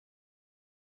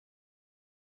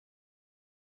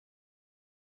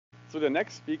So the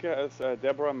next speaker is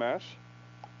Deborah.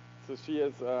 So she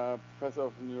is professor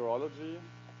of neurology.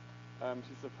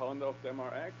 She's the founder of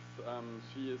DEMRX.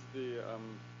 She is the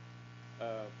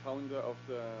founder of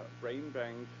the Brain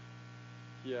Bank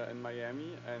here in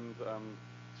Miami, and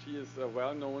she is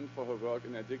well known for her work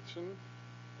in addiction,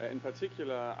 in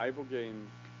particular ibogaine,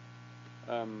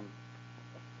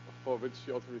 for which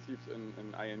she also received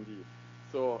an IND.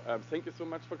 So thank you so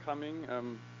much for coming.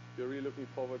 We're really looking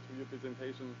forward to your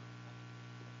presentation.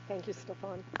 Thank you,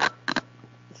 Stefan.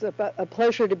 It's a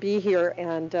pleasure to be here,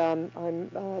 and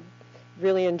I'm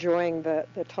really enjoying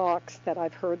the talks that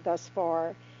I've heard thus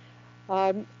far.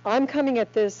 I'm coming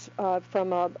at this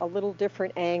from a little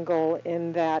different angle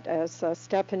in that, as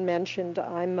Stefan mentioned,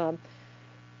 I'm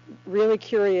really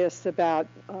curious about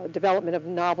development of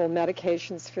novel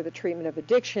medications for the treatment of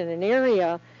addiction, an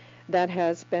area that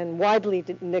has been widely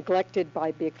neglected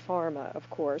by big pharma, of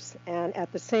course, and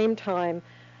at the same time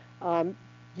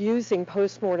using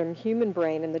postmortem human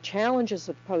brain and the challenges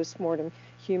of postmortem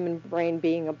human brain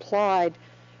being applied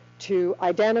to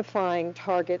identifying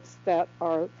targets that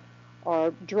are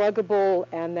druggable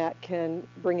and that can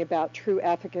bring about true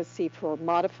efficacy for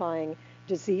modifying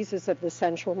diseases of the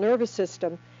central nervous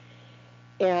system.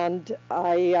 And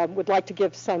I would like to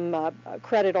give some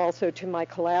credit also to my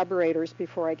collaborators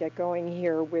before I get going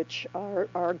here, which are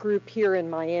our group here in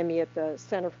Miami at the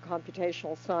Center for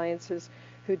Computational Sciences,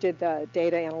 who did the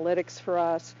data analytics for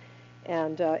us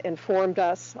and informed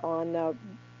us on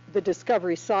the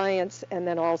discovery science, and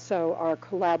then also our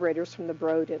collaborators from the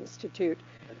Broad Institute,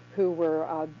 who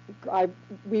were,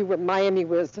 Miami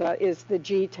is the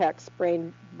GTEx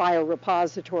Brain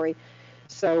Biorepository.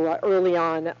 So early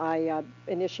on, I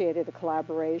initiated a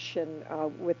collaboration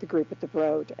with the group at the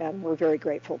Broad, and we're very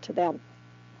grateful to them.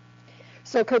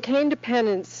 So cocaine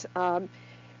dependence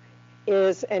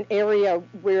is an area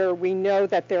where we know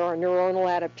that there are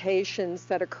neuronal adaptations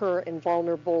that occur in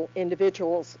vulnerable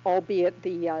individuals, albeit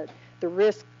the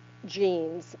risk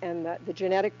genes and the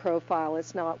genetic profile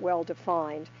is not well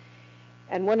defined.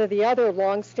 And one of the other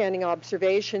long-standing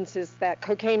observations is that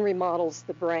cocaine remodels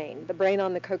the brain. The brain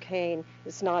on the cocaine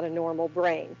is not a normal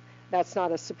brain. That's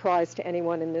not a surprise to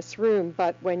anyone in this room,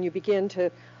 but when you begin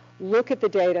to look at the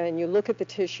data and you look at the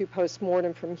tissue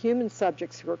post-mortem from human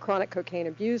subjects who are chronic cocaine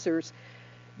abusers,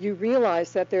 you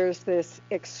realize that there's this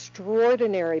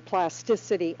extraordinary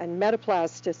plasticity and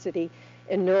metaplasticity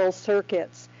in neural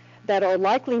circuits that are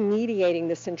likely mediating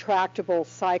this intractable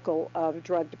cycle of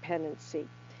drug dependency.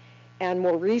 And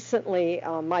more recently,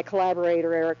 my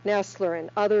collaborator Eric Nestler and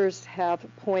others have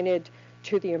pointed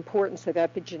to the importance of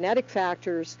epigenetic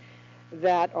factors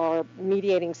that are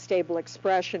mediating stable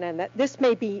expression, and that this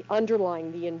may be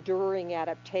underlying the enduring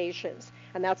adaptations.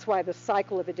 And that's why the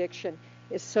cycle of addiction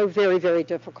is so very, very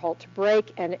difficult to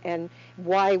break, and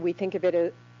why we think of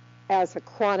it as a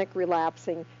chronic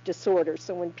relapsing disorder.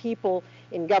 So when people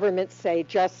in government say,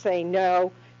 just say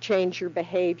no, change your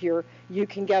behavior, you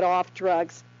can get off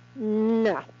drugs,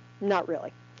 no, not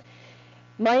really.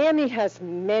 Miami has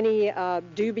many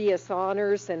dubious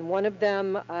honors, and one of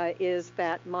them is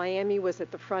that Miami was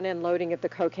at the front end loading of the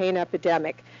cocaine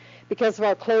epidemic. Because of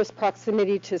our close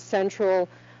proximity to Central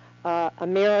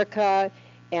America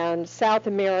and South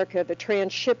America, the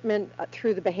transshipment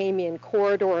through the Bahamian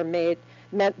corridor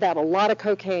meant that a lot of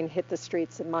cocaine hit the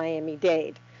streets of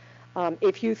Miami-Dade.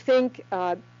 If you think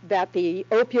that the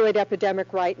opioid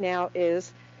epidemic right now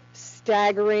is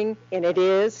staggering, and it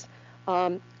is,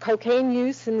 cocaine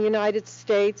use in the United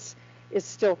States is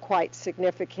still quite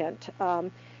significant.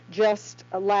 Just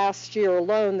last year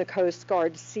alone, the Coast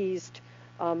Guard seized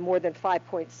more than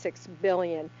 5.6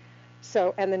 billion.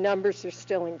 So, and the numbers are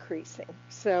still increasing.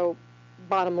 So,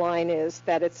 bottom line is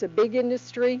that it's a big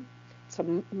industry. It's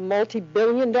a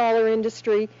multi-billion-dollar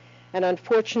industry, and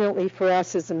unfortunately for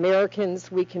us as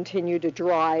Americans, we continue to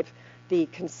drive the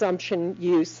consumption,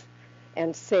 use,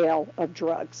 and sale of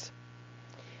drugs.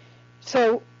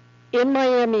 So in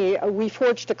Miami, we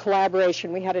forged a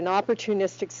collaboration. We had an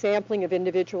opportunistic sampling of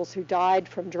individuals who died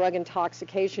from drug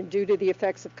intoxication due to the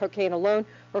effects of cocaine alone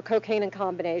or cocaine in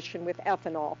combination with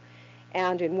ethanol.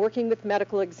 And in working with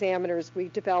medical examiners, we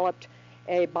developed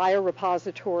a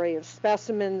biorepository of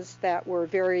specimens that were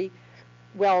very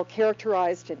well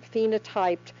characterized and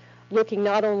phenotyped, looking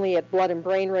not only at blood and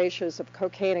brain ratios of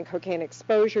cocaine and cocaine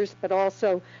exposures, but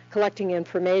also collecting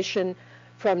information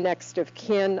from next of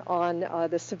kin on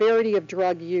the severity of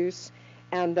drug use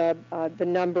and the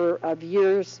number of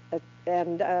years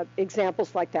and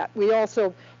examples like that. We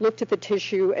also looked at the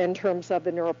tissue in terms of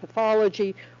the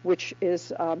neuropathology, which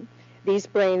is these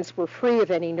brains were free of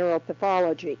any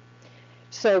neuropathology.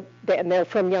 So, and they're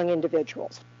from young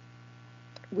individuals.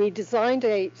 we designed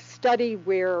a study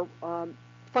where,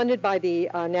 funded by the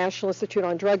National Institute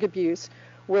on Drug Abuse,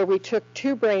 where we took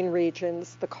two brain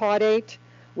regions, the caudate,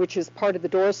 which is part of the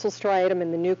dorsal striatum,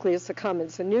 and the nucleus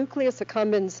accumbens. The nucleus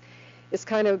accumbens is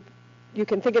kind of, you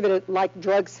can think of it like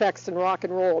drug, sex, and rock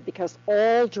and roll, because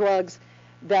all drugs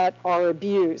that are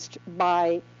abused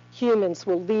by humans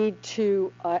will lead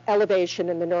to elevation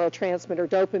in the neurotransmitter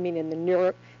dopamine in the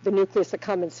nucleus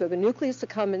accumbens. So the nucleus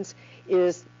accumbens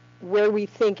is where we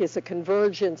think is a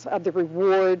convergence of the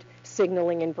reward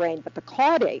signaling in brain. But the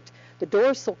caudate, the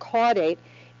dorsal caudate,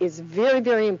 is very,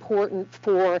 very important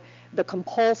for the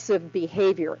compulsive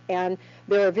behavior. And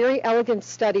there are very elegant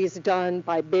studies done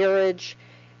by Berridge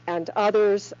and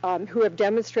others who have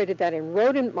demonstrated that in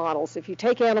rodent models, if you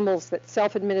take animals that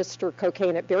self-administer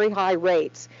cocaine at very high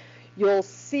rates, you'll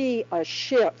see a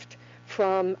shift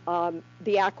from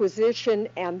the acquisition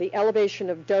and the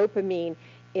elevation of dopamine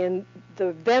in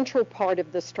the ventral part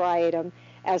of the striatum.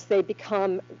 As they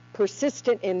become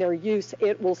persistent in their use,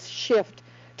 it will shift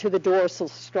to the dorsal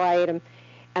striatum.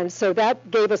 And so that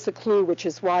gave us a clue, which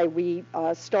is why we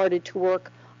started to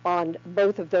work on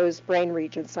both of those brain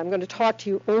regions. I'm going to talk to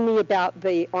you only about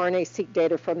the RNA-seq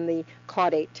data from the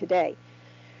caudate today.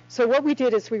 So what we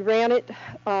did is we ran it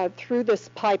through this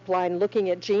pipeline,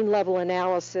 looking at gene level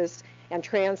analysis and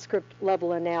transcript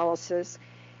level analysis,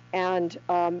 and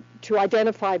to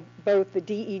identify both the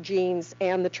DE genes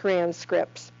and the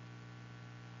transcripts.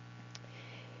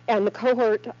 And the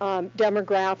cohort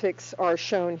demographics are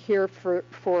shown here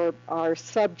for our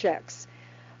subjects.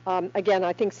 Again,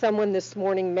 I think someone this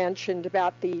morning mentioned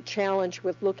about the challenge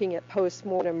with looking at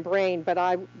postmortem brain, but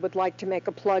I would like to make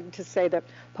a plug to say that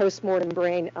postmortem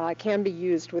brain can be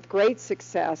used with great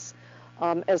success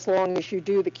as long as you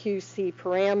do the QC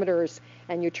parameters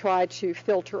and you try to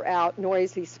filter out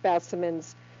noisy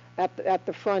specimens at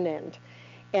the front end.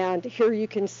 And here you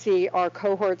can see our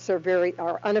cohorts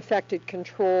are unaffected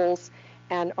controls,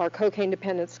 and our cocaine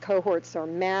dependence cohorts are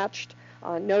matched.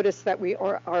 Notice that we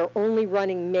are only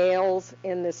running males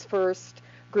in this first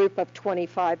group of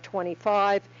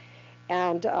 25-25,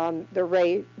 and the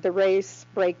race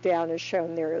breakdown is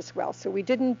shown there as well. So we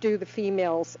didn't do the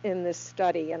females in this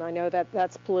study, and I know that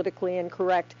that's politically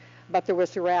incorrect, but there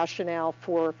was a rationale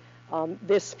for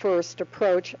this first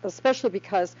approach, especially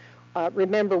because,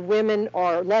 remember, women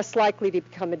are less likely to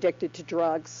become addicted to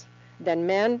drugs than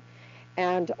men,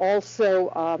 and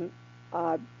also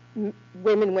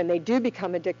women, when they do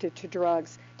become addicted to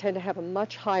drugs, tend to have a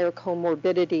much higher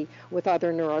comorbidity with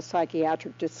other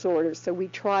neuropsychiatric disorders. So we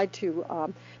tried to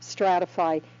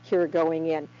stratify here going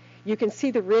in. You can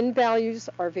see the RIN values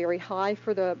are very high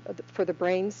for the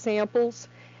brain samples,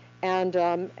 and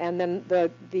then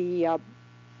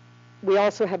we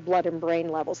also have blood and brain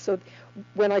levels. So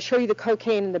when I show you the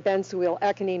cocaine and the benzoyl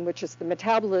ecgonine, which is the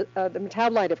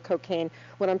metabolite of cocaine,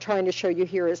 what I'm trying to show you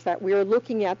here is that we are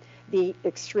looking at the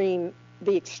extremes.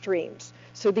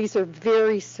 So these are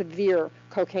very severe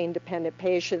cocaine-dependent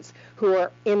patients who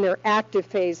are in their active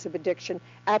phase of addiction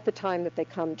at the time that they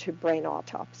come to brain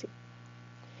autopsy.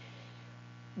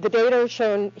 The data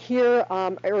shown here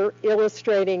are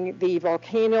illustrating the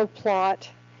volcano plot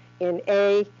in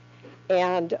A,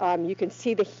 and you can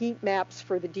see the heat maps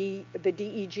for the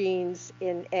DE genes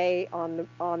in A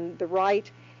on the right,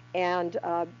 and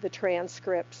the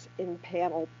transcripts in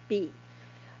panel B.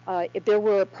 There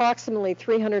were approximately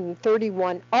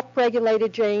 331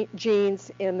 upregulated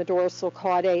genes in the dorsal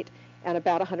caudate and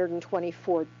about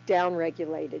 124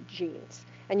 downregulated genes.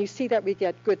 And you see that we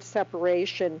get good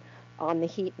separation on the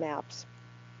heat maps.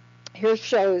 Here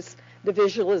shows the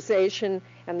visualization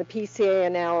and the PCA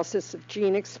analysis of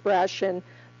gene expression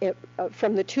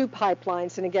from the two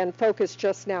pipelines. And again, focus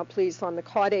just now, please, on the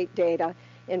caudate data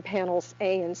in panels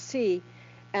A and C.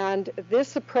 And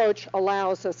this approach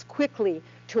allows us quickly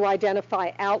to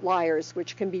identify outliers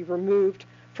which can be removed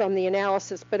from the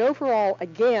analysis. But overall,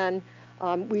 again,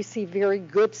 we see very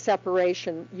good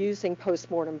separation using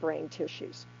postmortem brain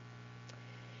tissues.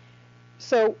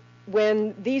 So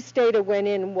when these data went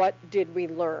in, what did we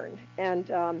learn?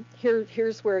 And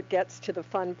here's where it gets to the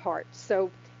fun part. So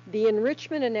the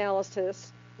enrichment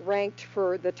analysis ranked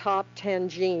for the top 10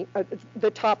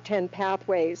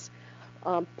 pathways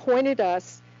pointed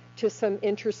us to some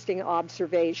interesting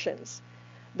observations.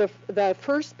 The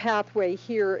first pathway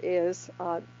here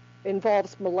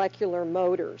involves molecular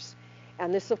motors,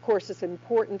 and this, of course, is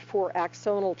important for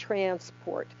axonal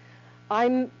transport.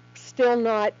 I'm still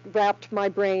not wrapped my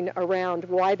brain around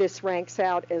why this ranks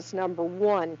out as number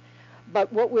one,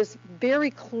 but what was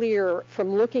very clear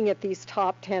from looking at these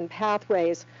top 10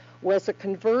 pathways was a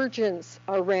convergence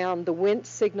around the Wnt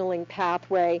signaling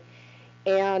pathway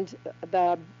and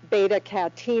the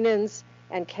beta-catenins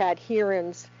and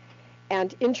cadherins.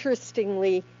 And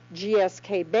interestingly,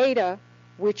 GSK beta,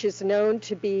 which is known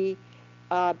to be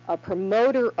a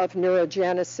promoter of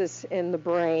neurogenesis in the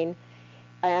brain,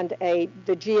 and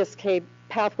the GSK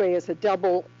pathway is a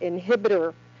double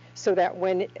inhibitor, so that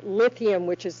when lithium,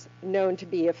 which is known to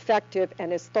be effective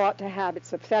and is thought to have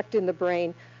its effect in the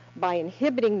brain by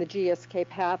inhibiting the GSK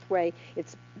pathway,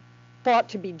 it's thought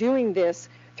to be doing this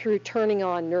through turning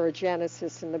on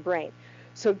neurogenesis in the brain.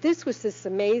 So this was this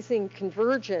amazing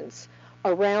convergence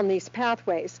around these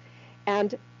pathways.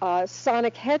 And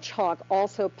Sonic Hedgehog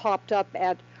also popped up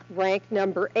at rank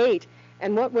number 8.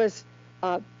 And what was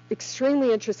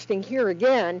extremely interesting here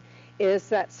again is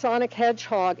that Sonic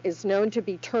Hedgehog is known to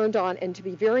be turned on and to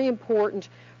be very important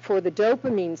for the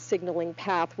dopamine signaling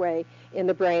pathway in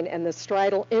the brain and the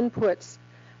striatal inputs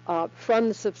from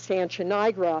the substantia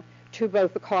nigra to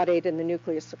both the caudate and the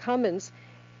nucleus accumbens.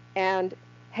 And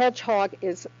Hedgehog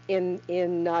is in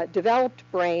developed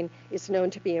brain is known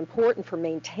to be important for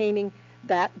maintaining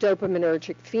that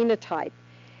dopaminergic phenotype.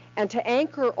 And to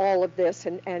anchor all of this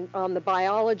and on the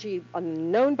biology,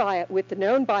 on with the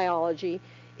known biology,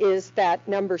 is that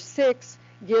number 6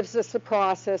 gives us a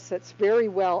process that's very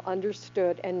well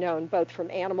understood and known both from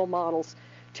animal models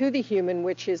to the human,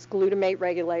 which is glutamate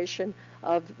regulation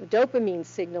of dopamine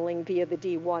signaling via the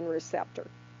D1 receptor.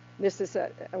 This is a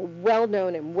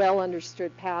well-known and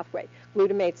well-understood pathway.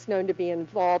 Glutamate's known to be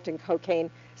involved in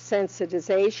cocaine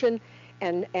sensitization,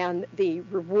 and the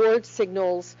reward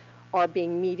signals are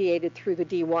being mediated through the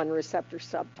D1 receptor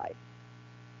subtype.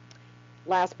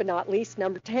 Last but not least,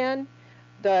 number 10,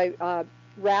 the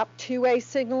RAP2A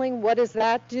signaling. What does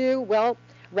that do? Well,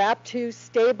 RAP2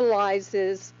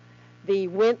 stabilizes the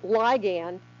Wnt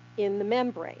ligand in the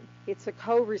membrane. It's a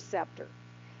co-receptor.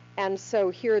 And so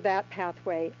here that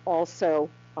pathway also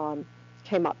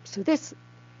came up. So this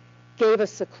gave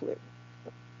us a clue.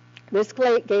 This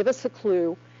gave us a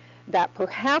clue that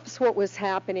perhaps what was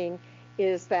happening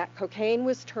is that cocaine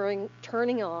was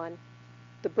turning on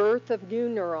the birth of new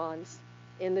neurons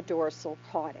in the dorsal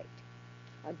caudate,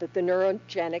 the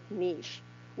neurogenic niche,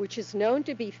 which is known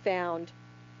to be found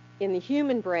in the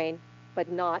human brain, but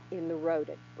not in the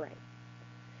rodent brain.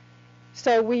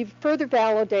 So we've further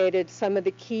validated some of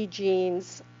the key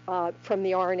genes from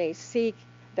the RNA-seq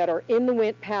that are in the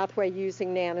Wnt pathway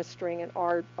using nanostring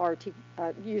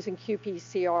and using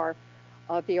qPCR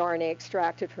of the RNA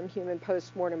extracted from human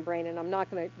postmortem brain. And I'm not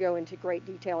going to go into great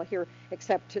detail here,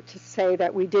 except to say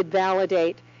that we did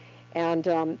validate, and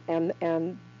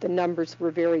the numbers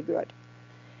were very good.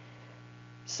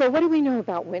 So what do we know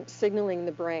about Wnt signaling in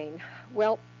the brain?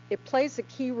 Well, it plays a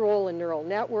key role in neural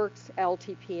networks,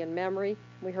 LTP, and memory.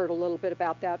 We heard a little bit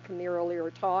about that from the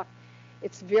earlier talk.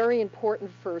 It's very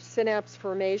important for synapse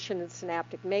formation and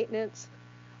synaptic maintenance.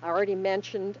 I already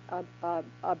mentioned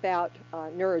about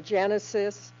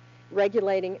neurogenesis,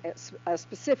 regulating a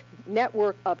specific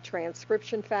network of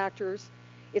transcription factors.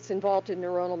 It's involved in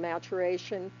neuronal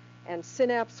maturation and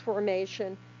synapse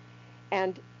formation.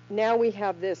 And now we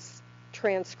have this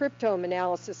transcriptome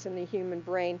analysis in the human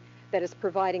brain that is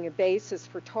providing a basis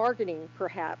for targeting,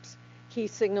 perhaps, key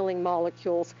signaling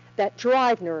molecules that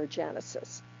drive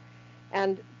neurogenesis.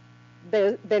 And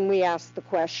then we ask the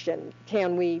question,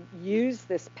 can we use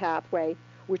this pathway,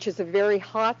 which is a very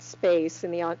hot space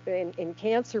in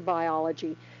cancer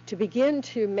biology, to begin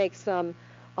to make some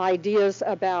ideas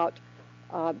about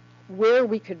where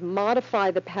we could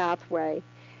modify the pathway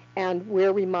and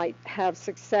where we might have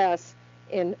success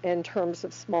in terms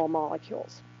of small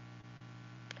molecules.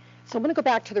 So I'm going to go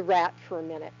back to the rat for a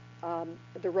minute,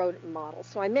 the rodent model.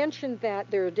 So I mentioned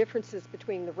that there are differences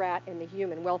between the rat and the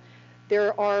human. Well,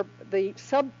 there are the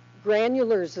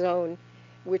subgranular zone,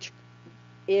 which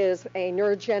is a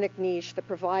neurogenic niche that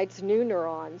provides new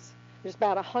neurons. There's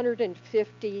about 100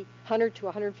 to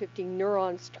 150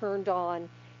 neurons turned on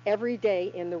every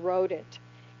day in the rodent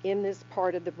in this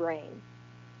part of the brain.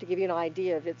 To give you an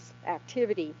idea of its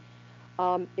activity,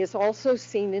 is also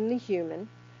seen in the human.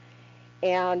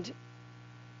 And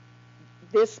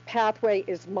this pathway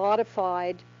is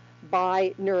modified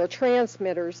by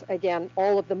neurotransmitters, again,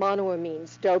 all of the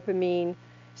monoamines, dopamine,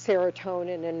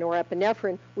 serotonin, and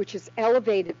norepinephrine, which is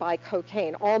elevated by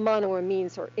cocaine. All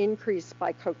monoamines are increased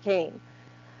by cocaine.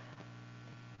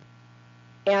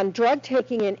 And drug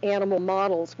taking in animal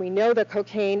models, we know that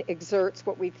cocaine exerts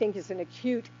what we think is an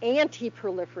acute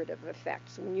anti-proliferative effect.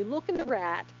 So when you look in the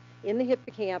rat, in the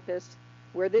hippocampus,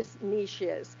 where this niche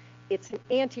is, it's an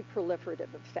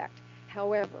anti-proliferative effect.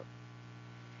 However,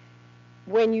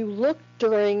 when you look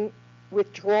during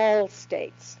withdrawal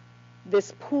states,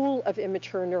 this pool of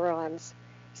immature neurons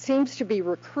seems to be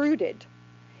recruited,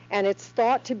 and it's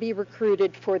thought to be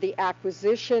recruited for the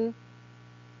acquisition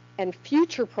and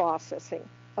future processing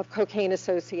of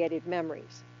cocaine-associated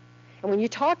memories. And when you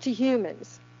talk to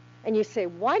humans and you say,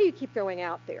 why do you keep going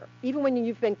out there? Even when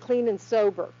you've been clean and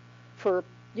sober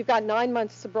you've got 9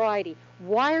 months sobriety,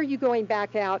 why are you going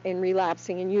back out and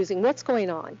relapsing and using? What's going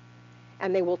on?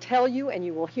 And they will tell you, and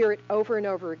you will hear it over and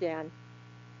over again,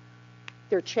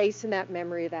 they're chasing that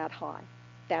memory of that high.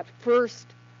 That first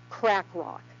crack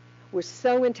rock was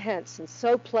so intense and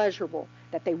so pleasurable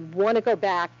that they want to go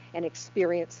back and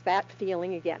experience that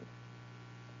feeling again.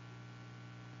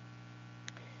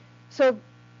 So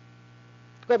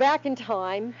go back in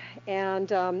time,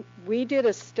 and we did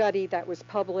a study that was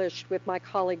published with my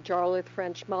colleague Jarlath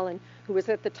French-Mullen, who was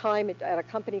at the time at a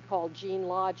company called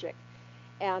Neurology.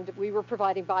 And we were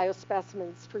providing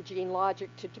biospecimens for Neurology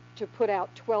to put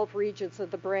out 12 regions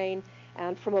of the brain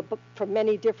and from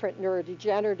many different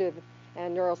neurodegenerative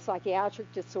and neuropsychiatric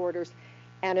disorders.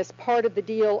 And as part of the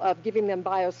deal of giving them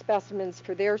biospecimens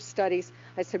for their studies,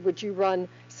 I said, would you run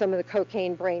some of the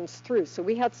cocaine brains through? So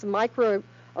we had some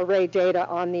microarray data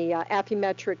on the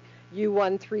Affymetric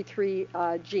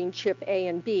U133 gene chip A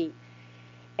and B.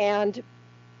 And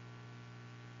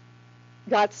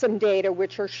got some data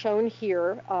which are shown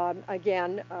here,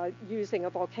 again, using a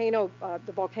volcano,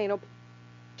 the volcano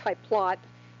type plot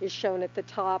is shown at the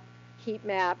top, heat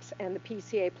maps, and the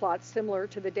PCA plot similar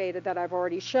to the data that I've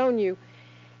already shown you.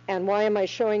 And why am I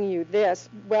showing you this?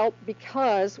 Well,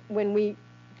 because when we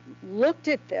looked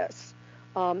at this,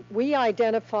 we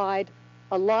identified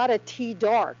a lot of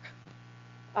T-dark.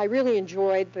 I really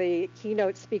enjoyed the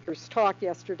keynote speaker's talk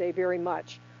yesterday very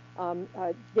much.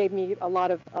 Gave me a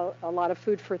lot of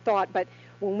food for thought. But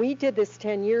when we did this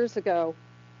 10 years ago,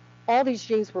 all these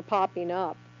genes were popping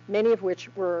up, many of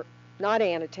which were not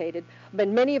annotated, but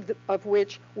many of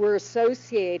which were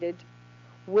associated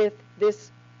with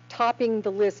this topping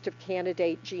the list of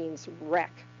candidate genes,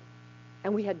 REC.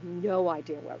 And we had no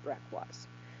idea what REC was.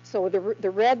 So the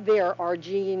red there are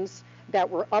genes that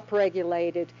were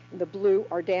upregulated, and the blue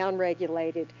are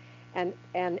downregulated.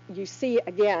 And you see,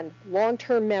 again,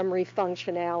 long-term memory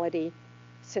functionality,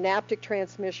 synaptic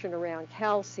transmission around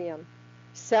calcium,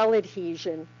 cell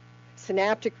adhesion,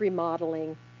 synaptic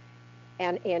remodeling,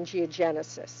 and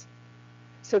angiogenesis.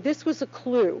 So this was a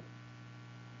clue,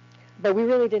 but we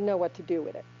really didn't know what to do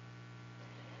with it.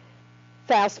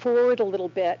 Fast forward a little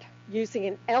bit, using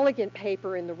an elegant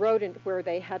paper in the rodent where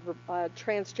they had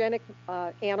transgenic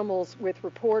animals with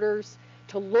reporters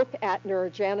to look at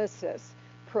neurogenesis,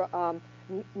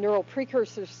 neural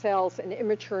precursor cells and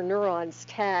immature neurons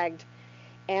tagged.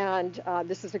 And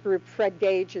this is a group, Fred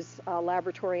Gage's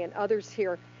laboratory and others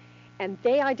here. And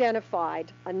they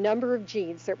identified a number of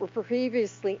genes that were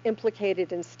previously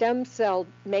implicated in stem cell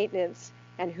maintenance.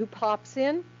 And who pops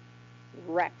in?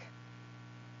 REC.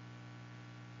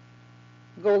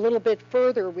 Go a little bit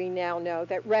further, we now know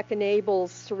that REC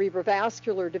enables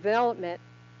cerebrovascular development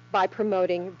by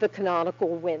promoting the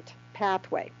canonical Wnt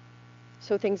pathway.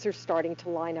 So things are starting to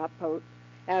line up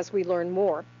as we learn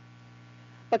more.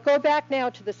 But go back now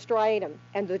to the striatum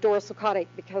and the dorsal caudate,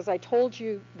 because I told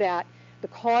you that the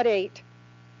caudate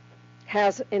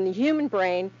has, in the human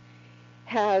brain,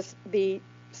 has the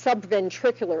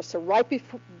subventricular, so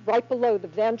right below the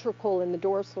ventricle in the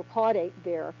dorsal caudate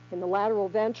there, in the lateral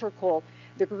ventricle,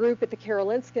 the group at the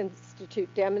Karolinska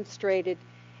Institute demonstrated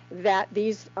that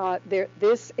this,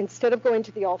 instead of going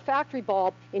to the olfactory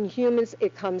bulb, in humans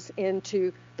it comes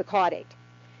into the caudate.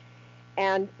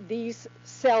 And these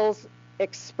cells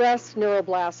express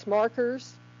neuroblast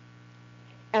markers,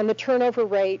 and the turnover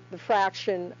rate, the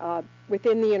fraction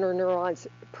within the interneurons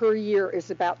per year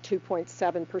is about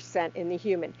 2.7% in the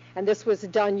human. And this was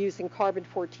done using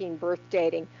carbon-14 birth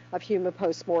dating of human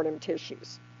postmortem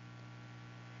tissues.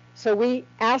 So we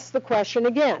asked the question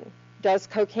again, does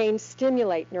cocaine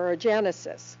stimulate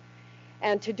neurogenesis?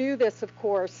 And to do this, of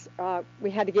course,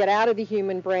 we had to get out of the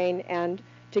human brain and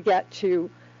to get to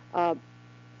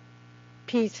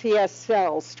PCS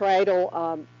cells,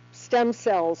 striatal stem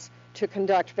cells, to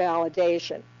conduct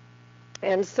validation.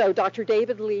 And so Dr.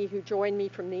 David Lee, who joined me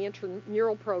from the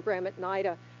intramural program at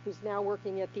NIDA, who's now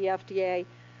working at the FDA,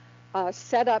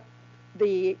 set up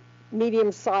the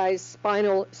medium-sized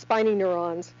spiny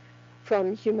neurons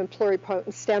from human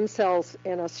pluripotent stem cells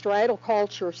in a striatal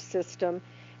culture system.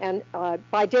 And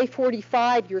by day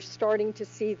 45, you're starting to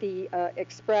see the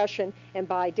expression, and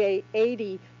by day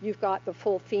 80, you've got the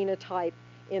full phenotype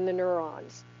in the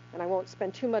neurons. And I won't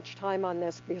spend too much time on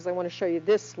this because I want to show you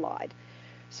this slide.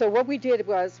 So what we did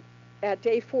was, at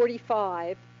day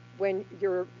 45, when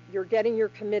you're getting your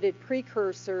committed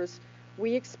precursors,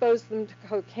 we exposed them to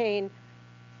cocaine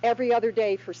every other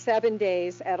day for 7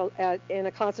 days in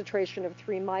a concentration of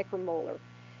 3 micromolar.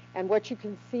 And what you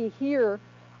can see here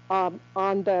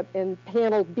in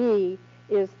panel B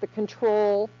is the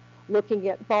control looking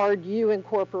at barred U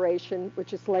incorporation,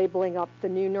 which is labeling up the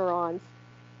new neurons,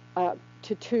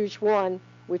 to TUJ1,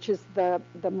 which is the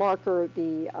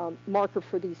marker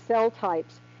for these cell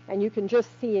types. And you can just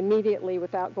see immediately,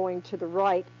 without going to the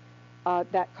right,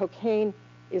 that cocaine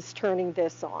is turning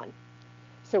this on.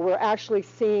 So we're actually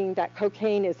seeing that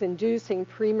cocaine is inducing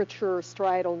premature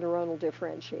striatal neuronal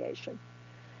differentiation.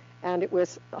 And it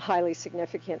was highly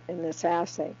significant in this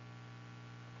assay.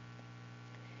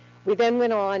 We then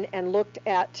went on and looked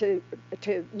at to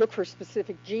look for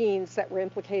specific genes that were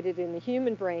implicated in the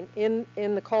human brain in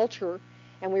the culture,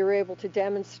 and we were able to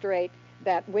demonstrate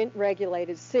that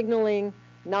Wnt-regulated signaling,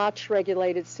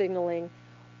 Notch-regulated signaling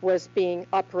was being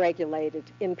upregulated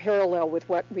in parallel with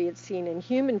what we had seen in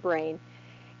human brain,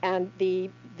 and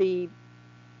the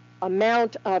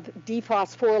amount of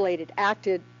dephosphorylated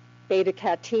active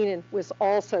beta-catenin was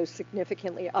also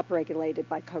significantly upregulated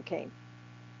by cocaine.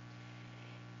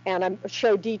 And I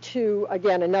show D2,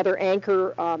 again, another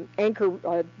anchor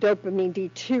dopamine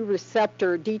D2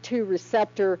 receptor. D2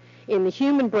 receptor in the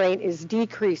human brain is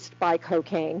decreased by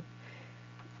cocaine.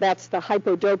 That's the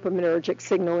hypodopaminergic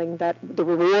signaling, that the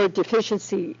reward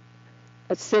deficiency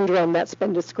syndrome that's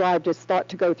been described is thought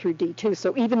to go through D2.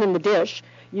 So even in the dish,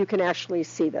 you can actually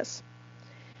see this.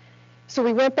 So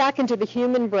we went back into the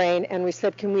human brain and we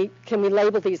said, can we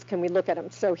label these? Can we look at them?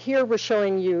 So here we're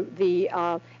showing you the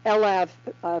LAV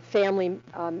family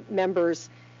members,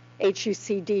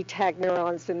 HUCD tag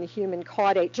neurons in the human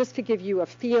caudate, just to give you a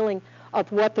feeling of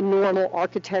what the normal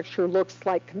architecture looks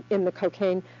like in the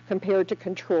cocaine compared to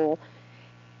control.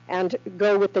 And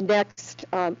go with the next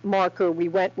marker, we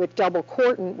went with double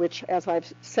cortin, which, as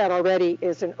I've said already,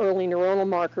 is an early neuronal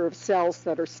marker of cells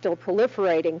that are still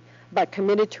proliferating but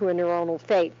committed to a neuronal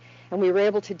fate. And we were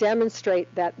able to demonstrate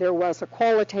that there was a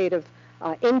qualitative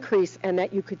increase and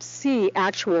that you could see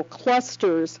actual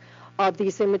clusters of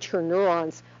these immature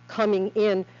neurons coming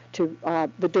in to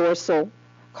the dorsal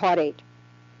caudate.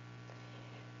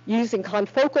 Using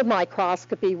confocal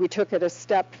microscopy, we took it a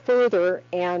step further,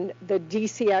 and the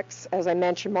DCX, as I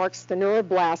mentioned, marks the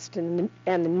neuroblast and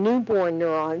the newborn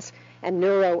neurons, and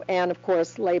neuro-N, of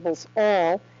course, labels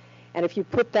all. And if you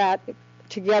put that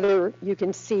together, you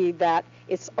can see that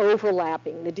it's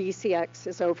overlapping. The DCX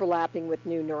is overlapping with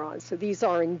new neurons. So these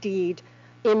are indeed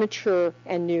immature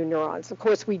and new neurons. Of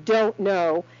course, we don't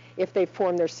know if they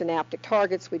form their synaptic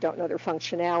targets. We don't know their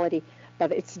functionality,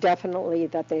 but it's definitely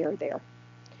that they are there.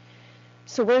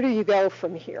 So where do you go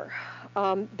from here?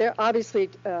 Obviously,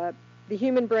 the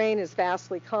human brain is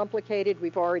vastly complicated.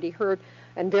 We've already heard,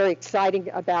 and very exciting,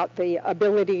 about the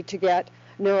ability to get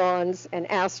neurons and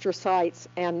astrocytes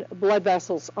and blood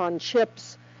vessels on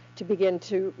chips to begin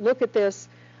to look at this.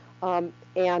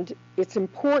 And it's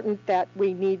important that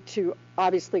we need to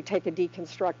obviously take a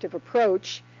deconstructive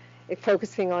approach,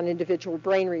 focusing on individual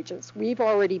brain regions. We've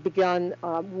already begun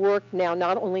work now,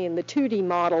 not only in the 2D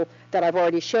model that I've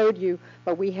already showed you,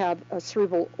 but we have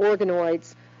cerebral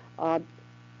organoids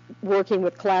working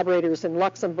with collaborators in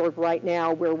Luxembourg right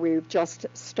now, where we've just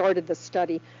started the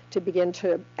study to begin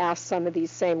to ask some of these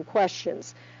same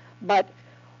questions. But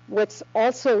what's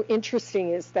also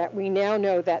interesting is that we now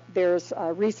know that there's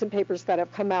recent papers that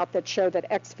have come out that show that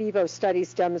ex vivo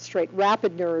studies demonstrate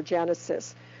rapid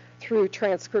neurogenesis through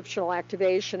transcriptional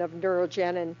activation of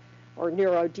neurogenin or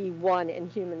neuro-D1 in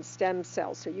human stem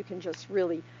cells. So you can just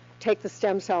really take the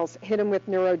stem cells, hit them with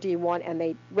neuro-D1, and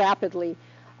they rapidly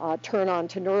turn on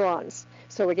to neurons.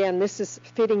 So again, this is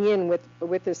fitting in with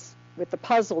the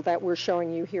puzzle that we're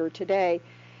showing you here today.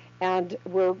 And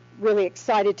we're really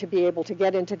excited to be able to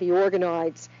get into the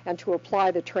organoids and to apply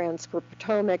the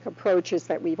transcriptomic approaches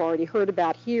that we've already heard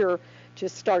about here to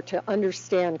start to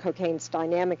understand cocaine's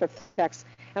dynamic effects.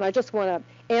 And I just want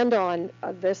to end on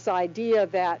this idea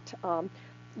that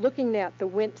looking at the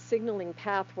Wnt signaling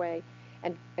pathway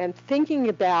and thinking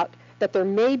about that there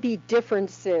may be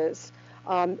differences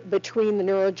between the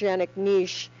neurogenic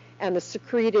niche and the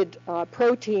secreted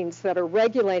proteins that are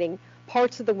regulating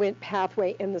parts of the Wnt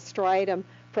pathway in the striatum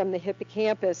from the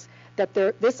hippocampus, that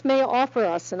this may offer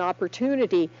us an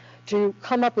opportunity to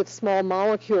come up with small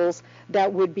molecules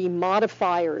that would be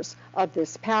modifiers of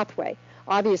this pathway.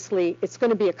 Obviously, it's going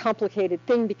to be a complicated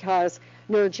thing because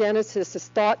neurogenesis is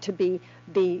thought to be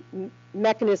the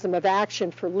mechanism of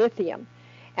action for lithium.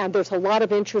 And there's a lot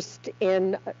of interest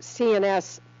in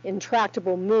CNS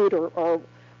intractable mood or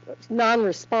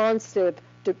non-responsive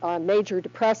major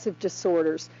depressive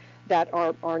disorders that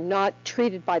are not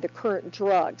treated by the current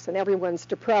drugs. And everyone's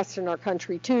depressed in our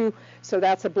country too, so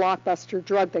that's a blockbuster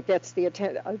drug that gets the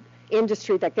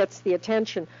industry that gets the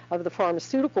attention of the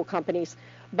pharmaceutical companies.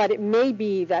 But it may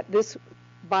be that this,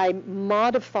 by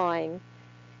modifying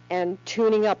and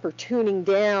tuning up or tuning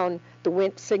down the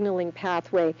Wnt signaling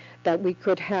pathway, that we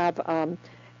could have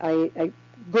a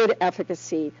good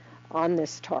efficacy on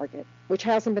this target, which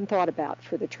hasn't been thought about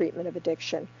for the treatment of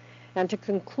addiction. And to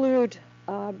conclude,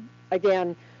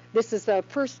 again, this is the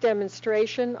first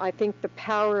demonstration. I think the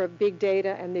power of big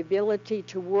data and the ability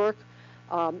to work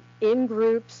in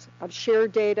groups of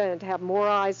shared data and to have more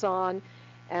eyes on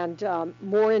and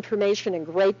more information and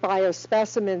great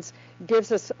biospecimens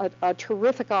gives us a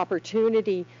terrific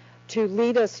opportunity to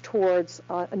lead us towards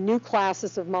new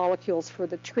classes of molecules for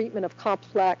the treatment of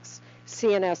complex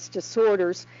CNS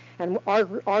disorders. And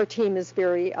our team is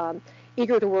very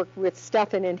eager to work with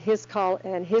Stefan and his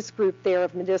group there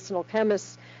of medicinal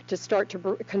chemists to start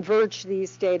to converge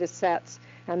these data sets,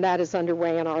 and that is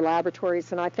underway in our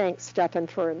laboratories. And I thank Stefan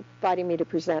for inviting me to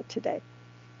present today.